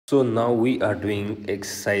So now we are doing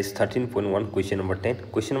exercise 13.1 question number 10.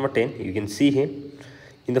 Question number 10, you can see here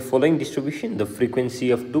in the following distribution the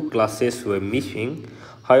frequency of two classes were missing.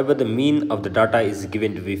 However, the mean of the data is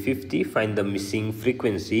given to be 50. Find the missing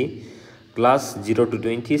frequency. Class 0 to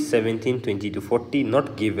 20, 17, 20 to 40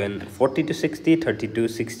 not given, 40 to 60, 30 to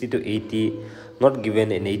 60 to 80 not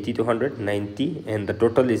given, and 80 to 100, 90, and the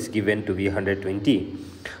total is given to be 120.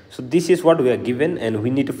 So this is what we are given and we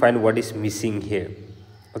need to find what is missing here.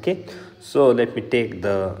 Okay, so let me take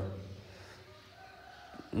the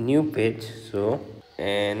new page. So,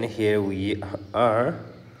 and here we are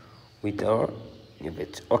with our new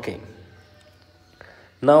page. Okay,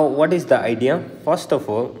 now what is the idea? First of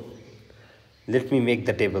all, let me make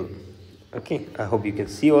the table. Okay, I hope you can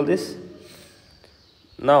see all this.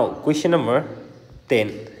 Now question number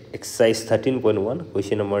 10, exercise 13.1,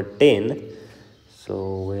 question number 10.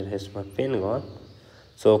 So where has my pen gone?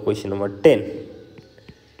 So question number 10,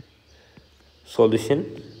 solution.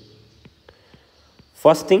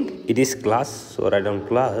 First thing, it is class, so write down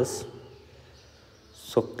class.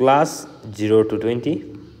 So class 0 to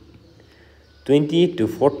 20, 20 to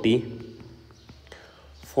 40,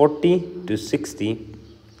 40 to 60,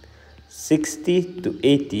 60 to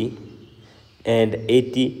 80, and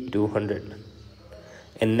 80 to 100.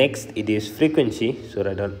 And next it is frequency, so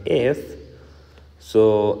write down F.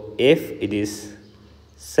 So F, it is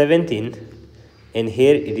 17, and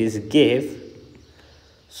here it is gap.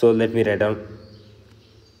 So let me write down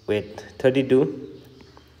 32,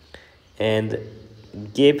 and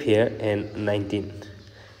gap here, and 19,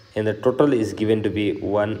 and the total is given to be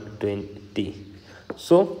 120.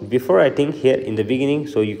 So before writing here in the beginning,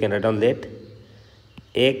 so you can write down let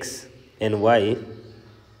X and Y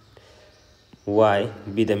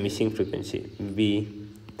be the missing frequency, be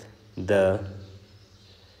the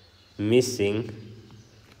missing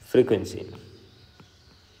frequency.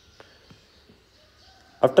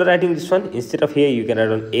 After writing this one, instead of here you can write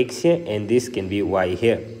on X here, and this can be Y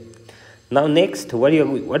here. Now next, what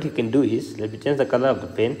you can do is, let me change the color of the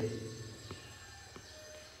pen.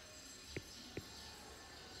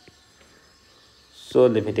 So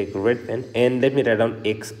let me take a red pen and let me write down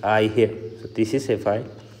Xi here. So this is Fi.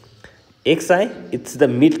 Xi, it's the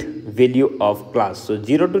mid value of class. So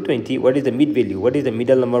 0 to 20, what is the mid value? What is the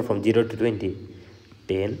middle number from 0 to 20?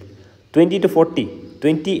 10. 20 to 40,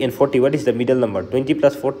 20 and 40, what is the middle number? 20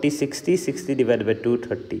 plus 40, 60, 60 divided by 2,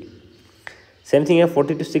 30. Same thing here,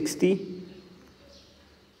 40 to 60,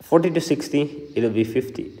 40 to 60, it will be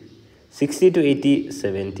 50. 60 to 80,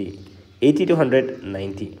 70. 80 to 100,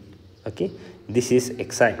 90. Okay, this is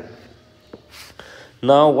Xi.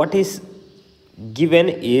 Now what is given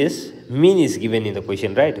is, mean is given in the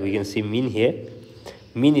question, right? We can see mean here.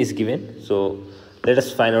 Mean is given. So let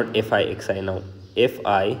us find out Fi Xi now.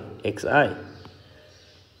 Fi Xi.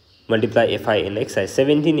 Multiply Fi and Xi.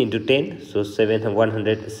 17 into 10, so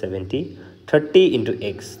 170. 30 into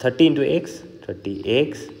X. 30 into X,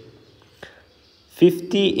 30X.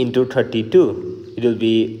 50 into 32, it will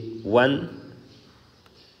be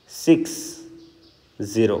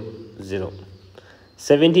 1600.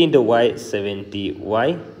 70 into Y,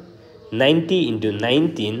 70Y. 90 into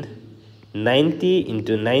 19, 90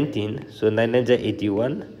 into 19, so 9 is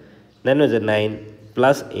 81. 9 is 9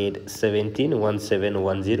 plus 8, 17,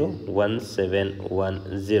 1710,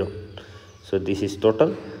 1710. So this is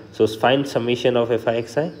total. So find summation of Fi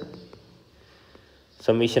Xi.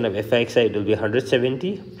 Summation of Fi Xi, it will be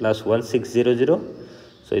 170 plus 1600.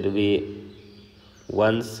 So it will be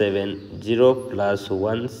 170 plus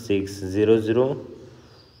 1600.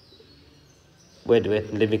 Wait,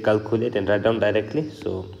 let me calculate and write down directly.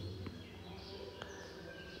 So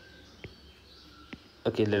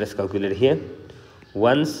okay, let us calculate here.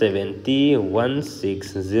 170,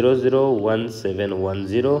 1600,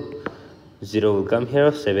 1710. 0 will come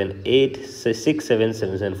here. 7, 8, 6, 7,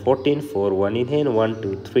 7, 7, 14, 4, 1 in hand, 1,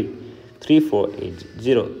 2, 3. 3, 4, 8,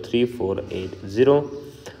 0, 3, 4, 8, 0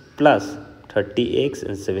 plus 30X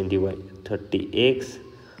and 70Y. 30X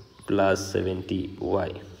plus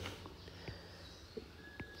 70Y.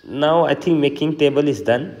 Now I think making table is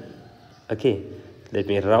done. Okay, let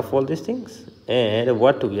me rough all these things, and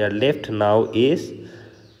what we are left now is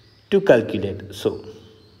to calculate. So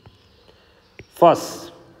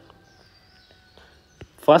first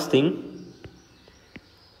thing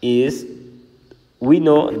is, we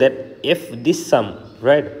know that if this sum,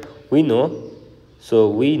 right, we know, so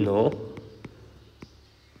we know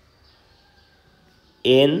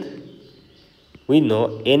n,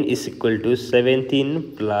 n is equal to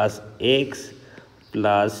 17 plus X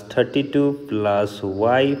plus 32 plus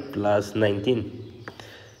Y plus 19,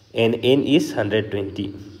 and n is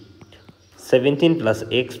 120. 17 plus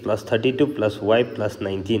x plus 32 plus y plus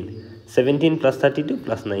 19. 17 plus 32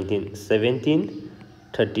 plus 19. 17,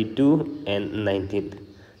 32 and 19.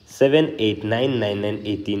 7, 8, 9, 9 and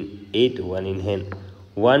 18. 8, 1 in hand.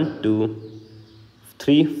 1, 2,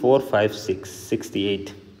 3, 4, 5, 6.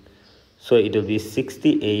 68. So it will be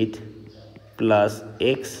 68 plus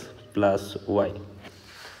x plus y.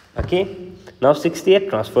 Okay, now 68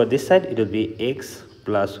 transfer this side, it will be x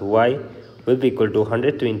plus y will be equal to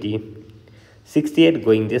 120. 68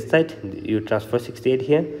 going this side, you transfer 68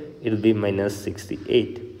 here, it will be minus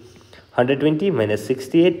 68. 120 minus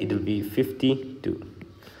 68, it will be 52.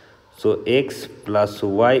 So x plus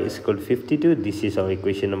y is equal to 52. This is our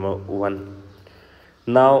equation number 1.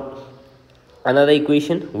 Now another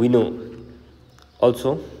equation we know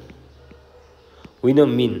also, we know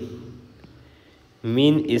mean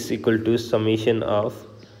is equal to summation of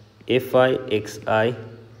fi xi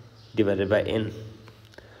divided by n.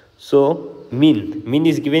 So mean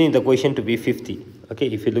is given in the question to be 50. Okay,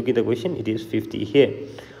 if you look at the question, it is 50 here,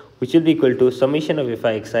 which will be equal to summation of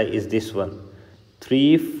fi xi is this one,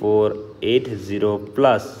 3480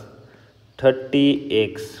 plus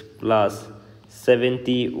 30x plus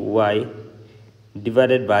 70y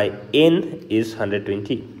divided by n is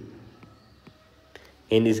 120.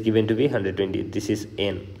 N is given to be 120. This is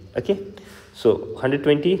n. Okay, so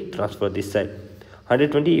 120 transfer this side.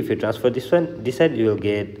 120, if you transfer this side, you will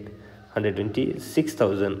get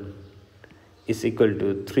 126,000 is equal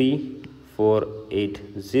to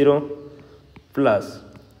 3480 plus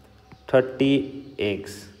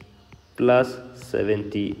 30x plus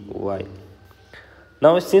 70y.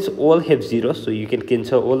 Now since all have zeros, so you can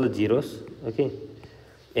cancel all the zeros. Okay,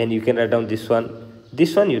 and you can write down this one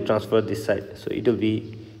you transfer this side, so it will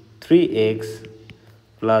be 3x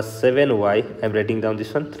plus 7y. I'm writing down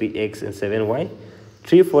this one, 3x and 7y.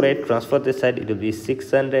 348 transfer this side, it will be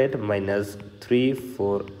 600 minus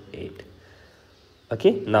 348.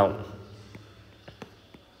 Okay, now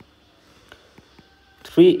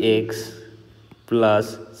 3x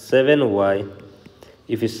plus 7y,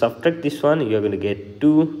 if you subtract this one, you are going to get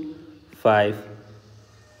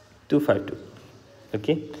 252.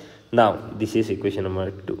 Okay, now this is equation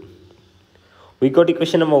number 2. We got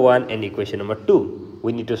equation number 1 and equation number 2.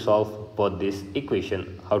 We need to solve both this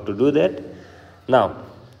equation. How to do that? Now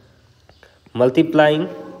multiplying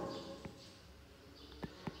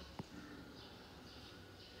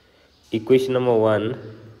equation number 1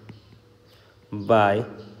 by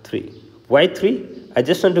 3. Why 3? I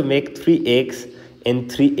just want to make 3x and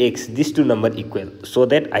 3x, these two numbers equal, so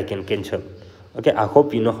that I can cancel. Okay, I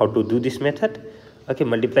hope you know how to do this method. Okay,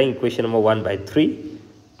 multiplying equation number 1 by 3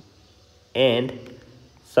 and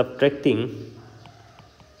subtracting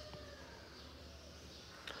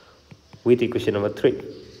with equation number 3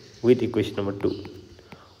 with equation number 2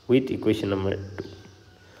 with equation number 2.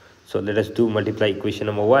 So let us do multiply equation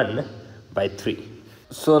number 1 by 3.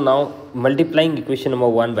 So now multiplying equation number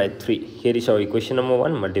 1 by 3, here is our equation number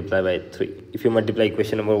 1 multiply by 3. If you multiply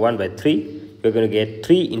equation number 1 by 3, you're going to get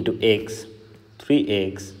 3 into x,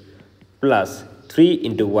 3x plus 3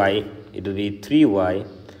 into y, it will be 3y,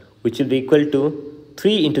 which will be equal to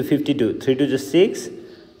 3 into 52, 3 to the 6,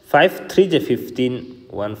 5 3 to 15,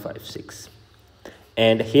 156.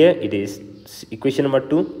 And here it is equation number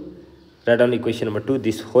 2. Write down equation number 2,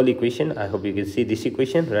 this whole equation. I hope you can see this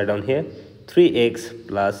equation. Write down here 3x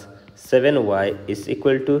plus 7y is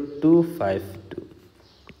equal to 252.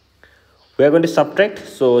 We are going to subtract,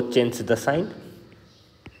 so change the sign.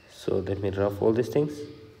 So let me draw all these things.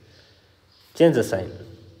 Change the sign.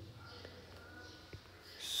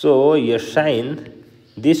 So your sign,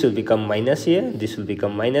 this will become minus here, this will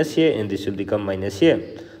become minus here, and this will become minus here.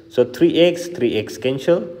 So 3x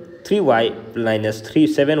cancel, 3y minus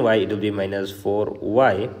 7y, it will be minus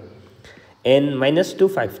 4y, and minus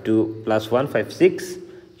 252 plus 156,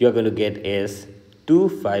 you are going to get as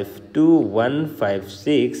 252,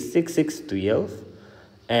 156, 6612,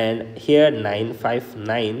 and here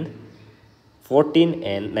 959, 14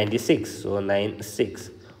 and 96, so 96.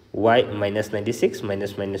 Y minus 96,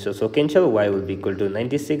 minus also cancel, y will be equal to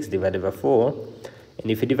 96 divided by 4,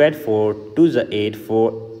 and if you divide 4, 2 is 8,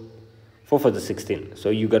 4 for the 16, so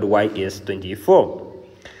you got y is 24.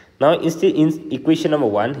 Now instead in equation number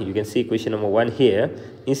 1, you can see equation number 1 here,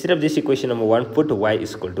 instead of this equation number 1, put y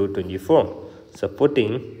is equal to 24. So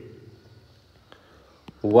putting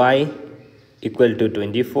y equal to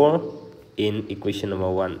 24 in equation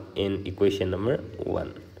number 1,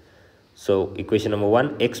 So equation number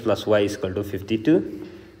 1, x plus y is equal to 52.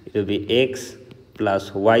 It will be x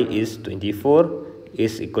plus y is 24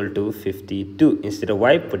 is equal to 52. Instead of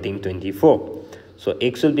y, putting 24. So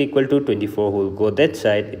x will be equal to 24, will go that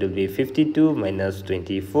side, it will be 52 minus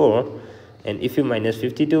 24, and if you minus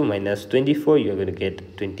 52 minus 24, you're going to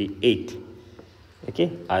get 28.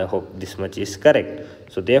 Okay, I hope this much is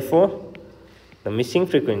correct. So therefore the missing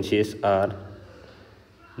frequencies are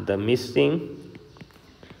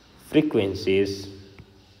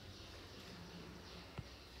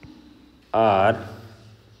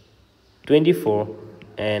 24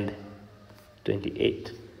 and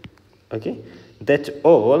 28. Okay, that's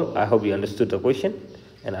all. I hope you understood the question,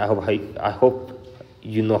 and I hope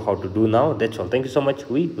you know how to do now. That's all. Thank you so much.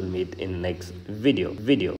 We will meet in next video.